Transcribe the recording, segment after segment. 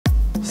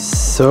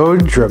So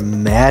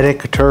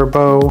dramatic,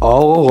 Turbo.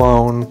 All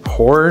alone.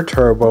 Poor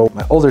Turbo.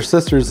 My older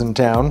sister's in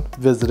town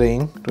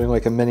visiting, doing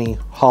like a mini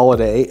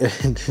holiday,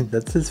 and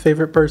that's his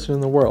favorite person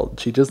in the world.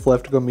 She just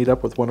left to go meet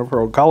up with one of her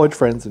old college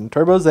friends, and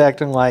Turbo's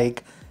acting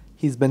like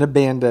he's been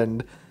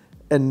abandoned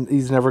and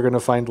he's never gonna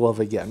find love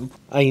again.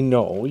 I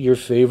know, your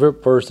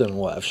favorite person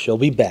left. She'll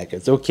be back.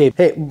 It's okay.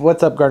 Hey,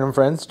 what's up, garden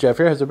friends? Jeff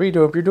here. How's everybody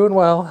doing? Hope you're doing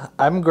well.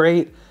 I'm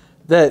great.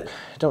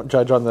 Don't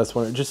judge on this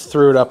one. I just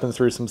threw it up and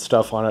threw some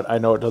stuff on it. I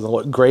know it doesn't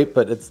look great,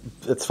 but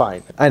it's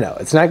fine. I know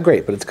it's not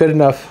great, but it's good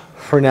enough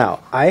for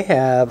now. I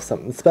have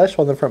something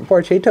special on the front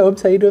porch. Hey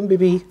Tobes, how you doing,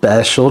 baby?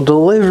 Special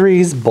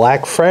deliveries,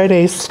 Black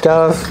Friday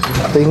stuff.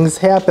 Things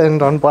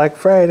happened on Black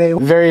Friday.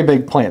 Very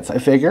big plants. I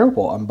figure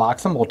we'll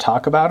unbox them, we'll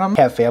talk about them.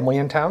 Have family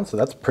in town, so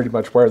that's pretty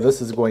much where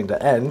this is going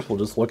to end. We'll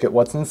just look at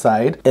what's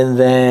inside. And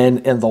then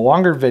in the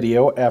longer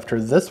video,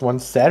 after this one,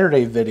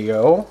 Saturday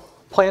video,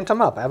 plant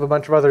them up. I have a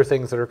bunch of other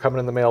things that are coming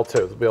in the mail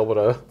too. We'll be able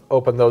to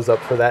open those up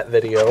for that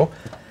video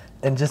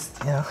and just,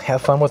 you know,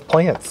 have fun with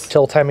plants.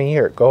 Chill time of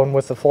year, going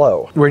with the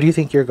flow. Where do you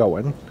think you're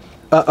going?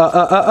 What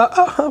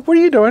are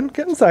you doing?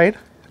 Get inside.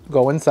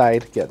 Go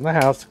inside, get in the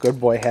house. Good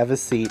boy, have a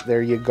seat.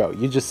 There you go.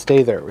 You just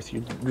stay there with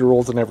your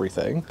rules and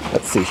everything.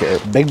 Let's see here.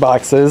 Big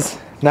boxes,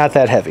 not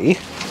that heavy.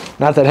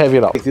 Not that heavy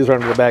at all. Take these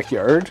around to the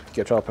backyard,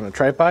 get you up on a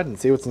tripod and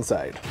see what's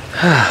inside.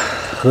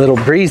 A little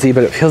breezy,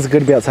 but it feels good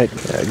to be outside.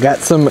 Got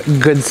some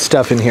good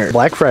stuff in here.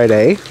 Black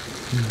Friday,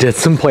 did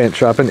some plant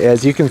shopping,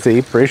 as you can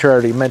see. Pretty sure I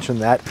already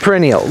mentioned that.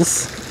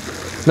 Perennials.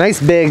 Nice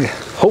big,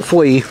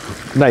 hopefully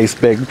nice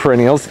big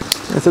perennials.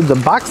 I said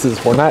the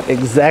boxes were not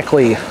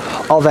exactly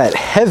all that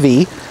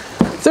heavy.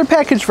 They're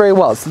packaged very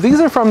well. So these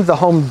are from the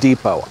Home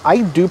Depot.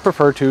 I do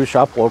prefer to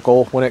shop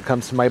local when it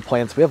comes to my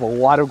plants. We have a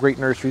lot of great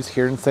nurseries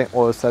here in St.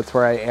 Louis. That's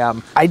where I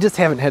am. I just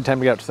haven't had time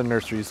to get out to the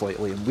nurseries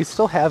lately. And we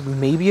still have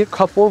maybe a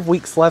couple of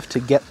weeks left to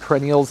get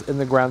perennials in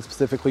the ground,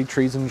 specifically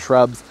trees and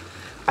shrubs.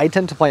 I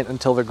tend to plant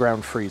until the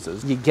ground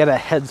freezes. You get a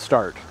head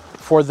start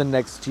for the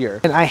next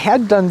year. And I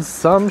had done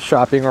some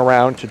shopping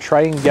around to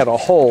try and get a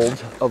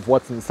hold of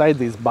what's inside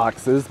these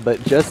boxes,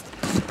 but just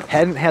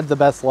hadn't had the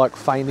best luck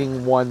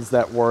finding ones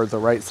that were the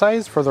right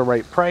size for the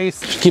right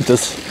price. Keep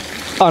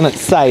this on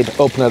its side,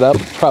 open it up,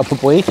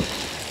 probably.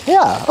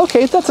 Yeah,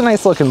 okay, that's a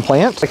nice looking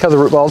plant. I like how the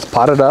root ball's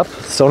potted up,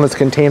 still in its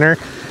container,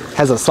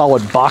 has a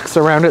solid box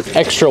around it,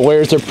 extra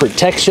layers of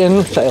protection,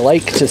 which I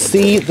like to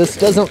see. This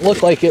doesn't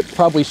look like it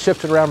probably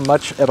shifted around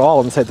much at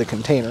all inside the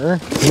container.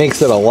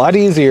 Makes it a lot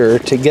easier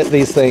to get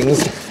these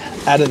things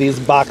out of these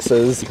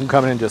boxes. You can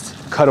come in and just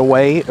cut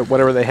away at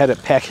whatever they had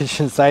it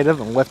packaged inside of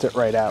and lift it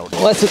right out.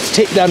 Unless it's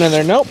taped down in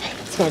there, nope,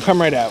 it's gonna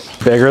come right out.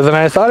 Bigger than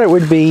I thought it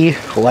would be.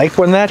 Like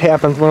when that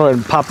happens, I'm gonna go ahead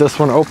and pop this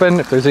one open.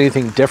 If there's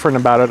anything different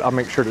about it, I'll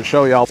make sure to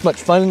show y'all. As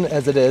much fun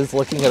as it is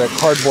looking at a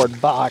cardboard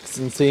box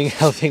and seeing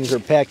how things are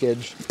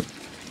packaged,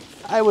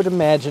 I would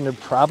imagine it'd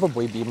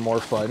probably be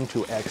more fun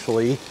to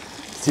actually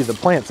see the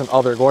plants in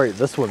all their glory.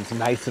 This one's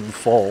nice and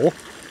full,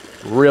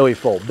 really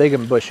full, big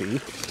and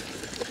bushy.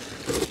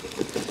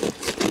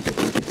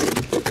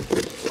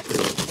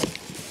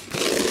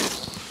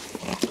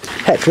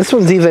 Heck, this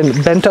one's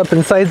even bent up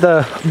inside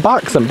the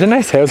box. Didn't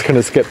I say I was going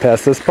to skip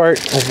past this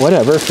part? Well,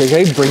 whatever,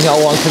 figured I'd bring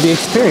y'all along for the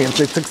experience.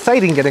 It's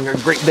exciting getting a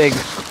great big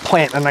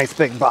plant in a nice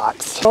big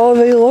box. Oh,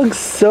 they look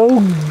so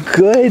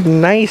good.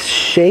 Nice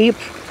shape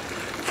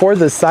for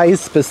the size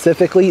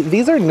specifically.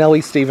 These are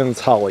Nellie Stevens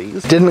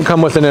hollies. Didn't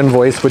come with an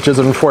invoice, which is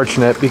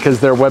unfortunate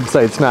because their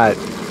website's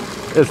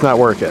it's not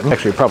working.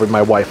 Actually, probably my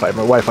Wi-Fi.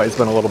 My Wi-Fi's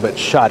been a little bit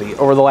shoddy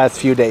over the last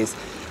few days.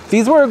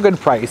 These were a good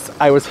price.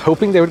 I was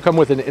hoping they would come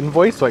with an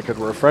invoice so I could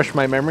refresh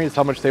my memories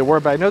how much they were,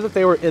 but I know that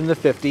they were in the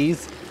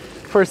 50s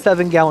for a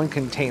 7-gallon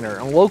container.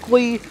 And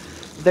locally,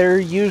 they're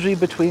usually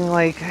between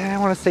like, I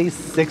want to say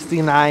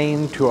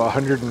 69 to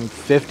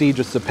 150,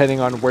 just depending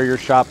on where you're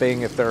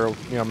shopping. If they're,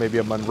 you know, maybe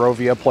a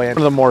Monrovia plant.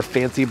 Some of the more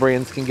fancy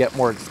brands can get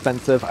more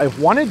expensive. I've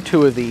wanted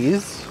 2 of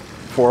these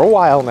for a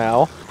while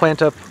now.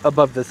 Plant up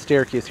above the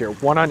staircase here,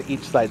 one on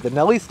each side. The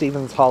Nellie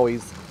Stevens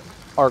hollies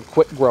are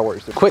quick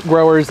growers. They're quick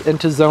growers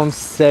into zone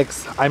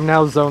 6. I'm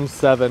now zone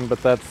 7,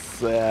 but that's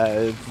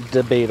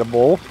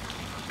debatable.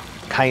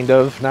 Kind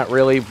of, not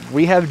really.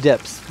 We have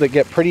dips that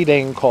get pretty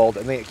dang cold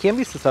and they can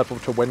be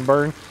susceptible to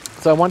windburn.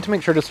 So I want to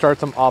make sure to start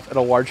them off at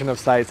a large enough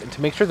size and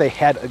to make sure they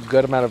had a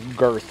good amount of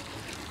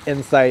girth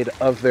inside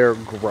of their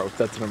growth.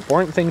 That's an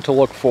important thing to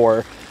look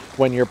for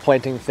when you're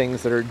planting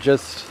things that are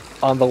just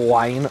on the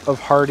line of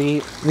hardy.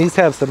 And these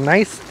have some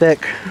nice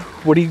thick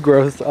woody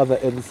growth on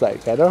the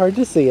inside. Kind of hard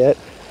to see it.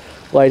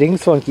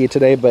 Lighting's funky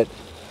today, but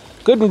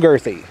good and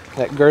girthy.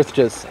 That girth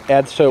just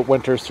adds to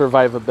winter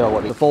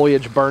survivability. The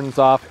foliage burns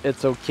off,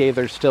 it's okay.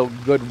 There's still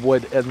good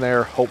wood in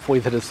there, hopefully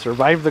that has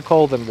survived the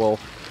cold and will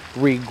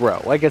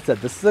regrow. Like I said,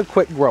 this is a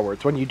quick grower.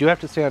 It's one you do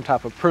have to stay on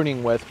top of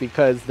pruning with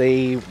because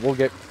they will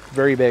get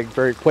very big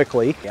very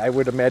quickly. I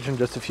would imagine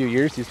just a few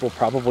years these will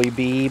probably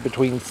be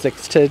between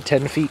 6 to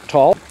 10 feet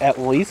tall at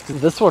least.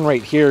 This one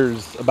right here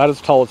is about as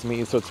tall as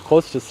me, so it's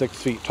close to 6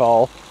 feet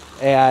tall.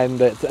 And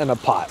it's in a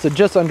pot, so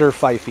just under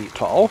 5 feet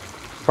tall.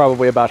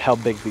 probably about how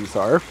big these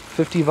are.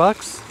 50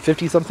 bucks,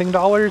 50 something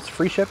dollars,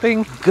 free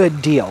shipping,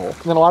 good deal.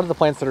 And then a lot of the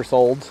plants that are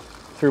sold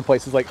through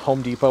places like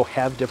Home Depot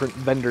have different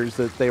vendors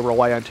that they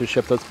rely on to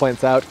ship those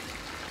plants out.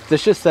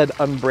 This just said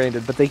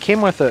unbranded, but they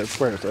came with a,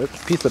 where is it?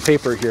 Piece of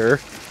paper here.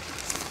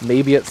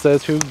 Maybe it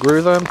says who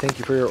grew them. Thank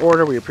you for your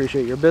order. We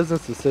appreciate your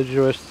business.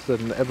 Deciduous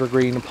and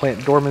evergreen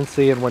plant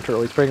dormancy and winter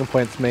early spring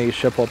plants may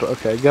ship all to,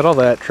 okay, get all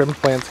that. Trimmed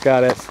plants,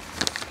 got it.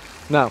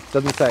 No,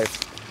 doesn't say.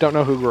 Don't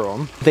know who grew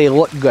them. They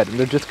look good, and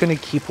they're just going to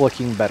keep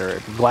looking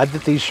better. I'm glad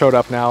that these showed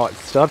up now. I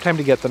still have time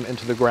to get them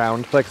into the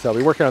ground. Like I said, I'll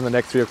be working on the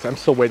next video because I'm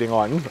still waiting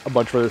on a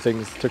bunch of other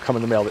things to come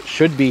in the mail that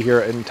should be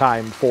here in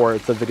time for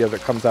the video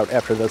that comes out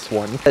after this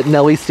one. At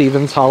Nellie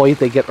Stevens Holly,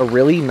 they get a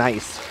really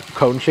nice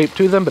cone shape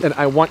to them, and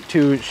I want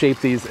to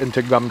shape these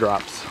into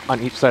gumdrops on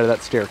each side of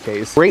that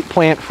staircase. Great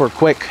plant for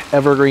quick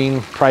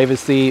evergreen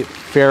privacy,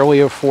 fairly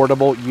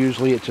affordable.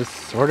 Usually it just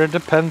sort of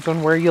depends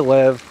on where you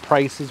live.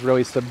 Price is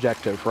really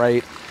subjective,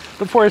 right?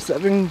 But for a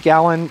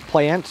 7-gallon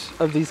plant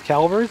of these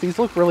calibers, these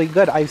look really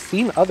good. I've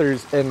seen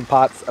others in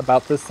pots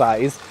about this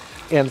size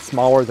and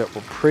smaller that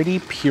were pretty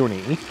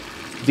puny.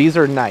 These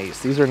are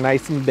nice. These are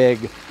nice and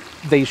big.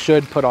 They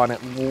should put on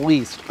at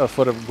least a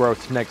foot of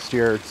growth next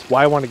year. It's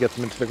why I want to get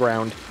them into the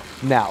ground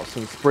now.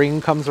 So when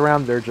spring comes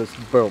around, they're just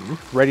boom,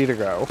 ready to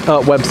go.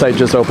 Website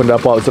just opened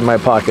up while it's in my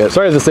pocket.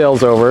 Sorry, the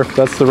sale's over.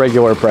 That's the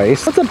regular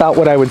price. That's about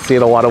what I would see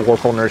at a lot of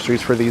local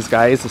nurseries for these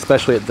guys,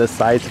 especially at this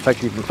size. In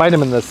fact, you can find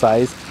them in this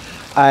size.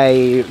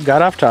 I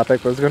got off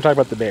topic, but I was going to talk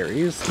about the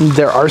berries.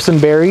 There are some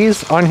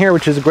berries on here,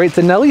 which is great.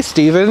 The Nellie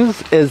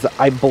Stevens is,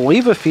 I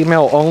believe, a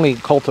female-only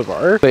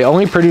cultivar. They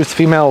only produce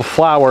female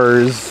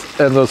flowers,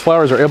 and those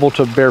flowers are able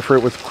to bear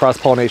fruit with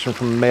cross-pollination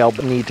from a male,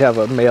 but need to have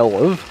a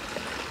male of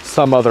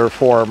some other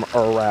form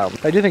around.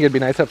 I do think it'd be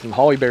nice to have some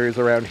holly berries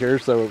around here,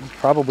 so it would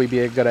probably be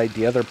a good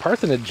idea. They're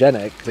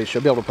parthenogenic. They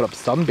should be able to put up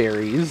some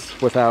berries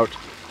without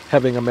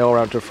having a male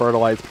around to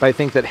fertilize, but I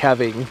think that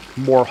having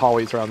more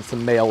hollies around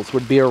some males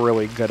would be a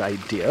really good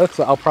idea.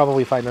 So I'll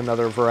probably find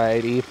another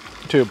variety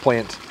to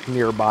plant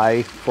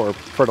nearby for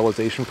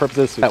fertilization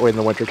purposes. So that way in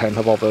the wintertime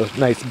have all the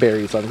nice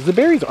berries on. Because the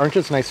berries aren't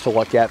just nice to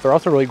look at, they're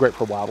also really great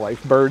for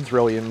wildlife. Birds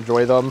really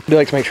enjoy them. I do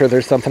like to make sure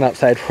there's something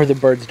outside for the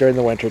birds during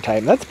the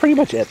wintertime. That's pretty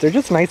much it. They're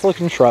just nice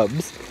looking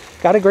shrubs.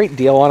 Got a great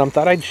deal on them.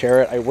 Thought I'd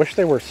share it. I wish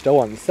they were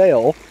still on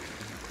sale.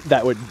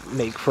 That would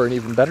make for an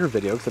even better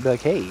video because I'd be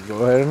like, hey,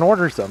 go ahead and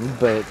order some,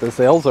 but the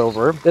sale's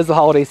over. It's the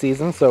holiday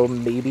season, so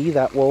maybe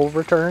that will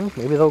return.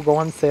 Maybe they'll go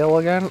on sale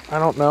again. I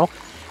don't know.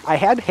 I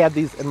had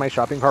these in my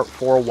shopping cart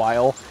for a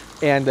while,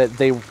 and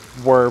they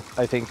were,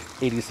 I think,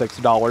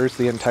 $86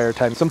 the entire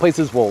time. Some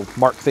places will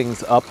mark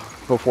things up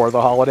before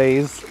the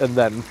holidays and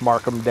then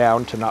mark them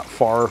down to not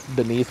far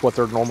beneath what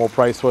their normal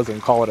price was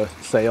and call it a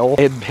sale.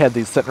 I had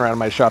these sitting around in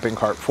my shopping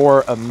cart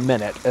for a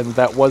minute, and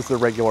that was the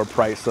regular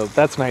price, so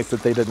that's nice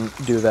that they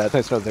didn't do that. It's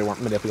nice to know they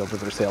weren't manipulative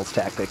with their sales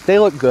tactic. They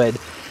look good.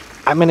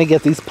 I'm going to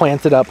get these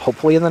planted up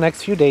hopefully in the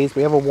next few days.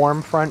 We have a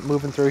warm front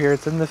moving through here.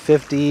 It's in the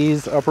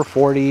 50s, upper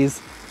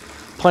 40s.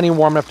 Plenty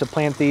warm enough to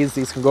plant these.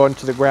 These can go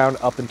into the ground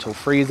up until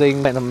freezing.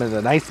 Plant them in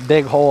a nice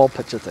big hole.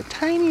 Put just a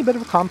tiny bit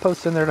of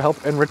compost in there to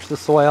help enrich the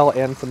soil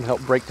and some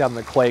help break down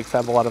the clay because I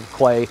have a lot of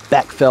clay.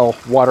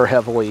 Backfill, water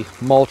heavily,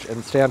 mulch,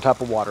 and stay on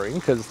top of watering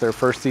because their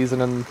first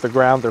season in the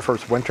ground, their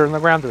first winter in the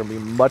ground, they're going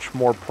to be much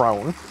more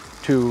prone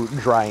to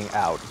drying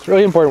out. It's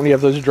really important when you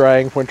have those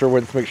drying winter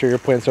winds to make sure your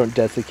plants don't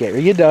desiccate. Are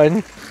you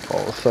done?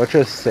 Oh, such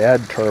a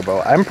sad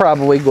turbo. I'm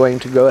probably going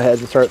to go ahead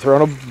and start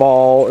throwing a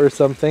ball or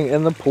something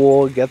in the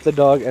pool, get the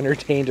dog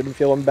entertained and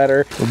feeling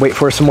better. Wait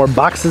for some more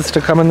boxes to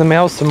come in the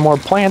mail, some more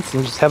plants,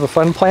 and just have a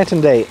fun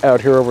planting day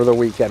out here over the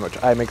weekend,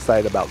 which I'm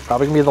excited about.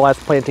 Probably gonna be the last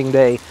planting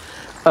day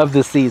of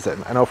the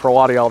season. I know for a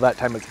lot of y'all that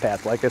time has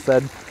passed. Like I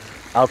said,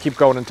 I'll keep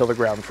going until the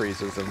ground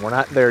freezes, and we're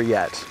not there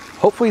yet.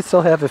 Hopefully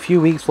still have a few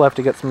weeks left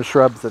to get some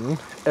shrubs and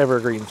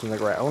evergreens in the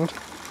ground.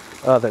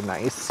 They're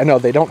nice. I know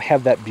they don't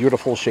have that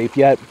beautiful shape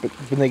yet, but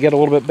when they get a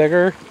little bit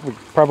bigger,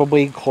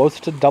 probably close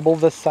to double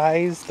the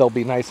size, they'll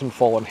be nice and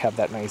full and have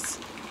that nice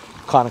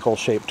conical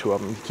shape to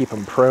them. Keep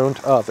them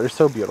pruned. Oh, they're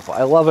so beautiful.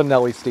 I love a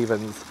Nellie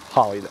Stevens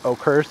holly. The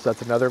Oakhurst,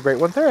 that's another great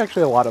one. There are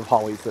actually a lot of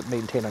hollies that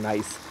maintain a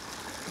nice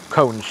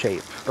cone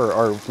shape,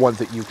 or ones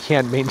that you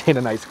can maintain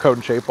a nice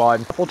cone shape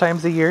on. A couple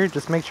times a year,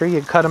 just make sure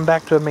you cut them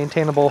back to a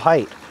maintainable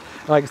height.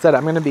 Like I said,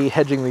 I'm going to be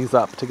hedging these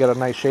up to get a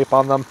nice shape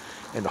on them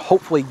and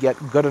hopefully get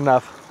good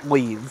enough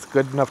leaves,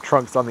 good enough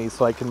trunks on these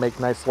so I can make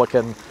nice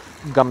looking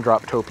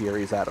gumdrop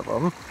topiaries out of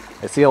them.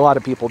 I see a lot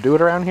of people do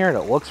it around here and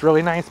it looks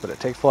really nice, but it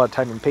takes a lot of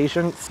time and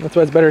patience. That's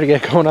why it's better to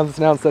get going on this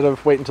now instead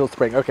of wait until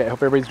spring. Okay, I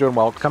hope everybody's doing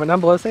well. Comment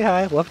down below, say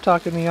hi. Love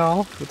talking to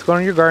y'all. What's going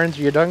on in your gardens?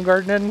 Are you done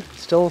gardening?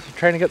 Still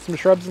trying to get some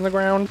shrubs in the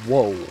ground?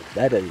 Whoa,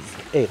 that is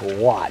a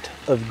lot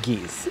of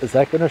geese. Is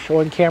that going to show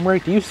on camera?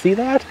 Do you see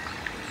that?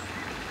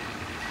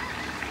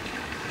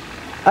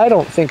 I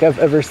don't think I've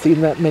ever seen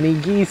that many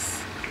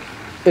geese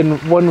in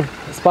one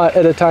spot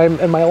at a time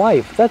in my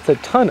life. That's a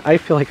ton. I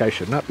feel like I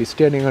should not be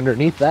standing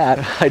underneath that.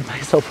 Hide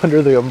myself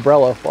under the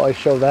umbrella while I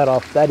show that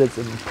off. That is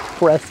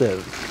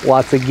impressive.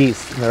 Lots of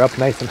geese, and they're up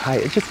nice and high.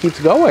 It just keeps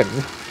going.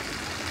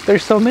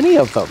 There's so many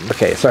of them.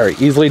 Okay, sorry,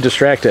 easily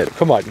distracted.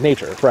 Come on,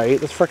 nature, right?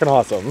 That's freaking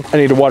awesome. I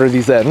need to water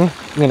these in. I'm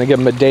gonna give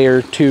them a day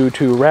or two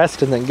to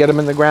rest and then get them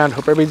in the ground.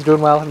 Hope everybody's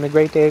doing well, having a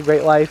great day, a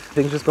great life.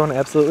 Things just going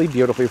absolutely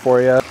beautifully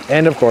for you.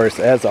 And of course,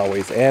 as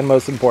always, and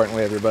most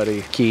importantly,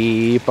 everybody,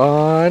 keep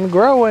on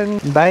growing.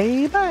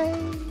 Bye-bye.